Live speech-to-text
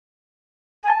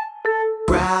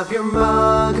Grab your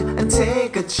mug and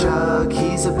take a chug.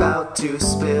 He's about to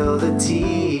spill the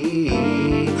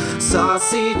tea.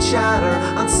 Saucy chatter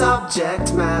on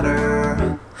subject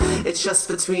matter. It's just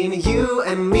between you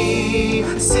and me.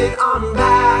 Sit on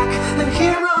back and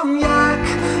hear him yak.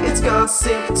 It's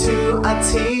gossip to a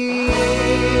T.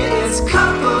 It's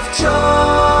Cup of Joe.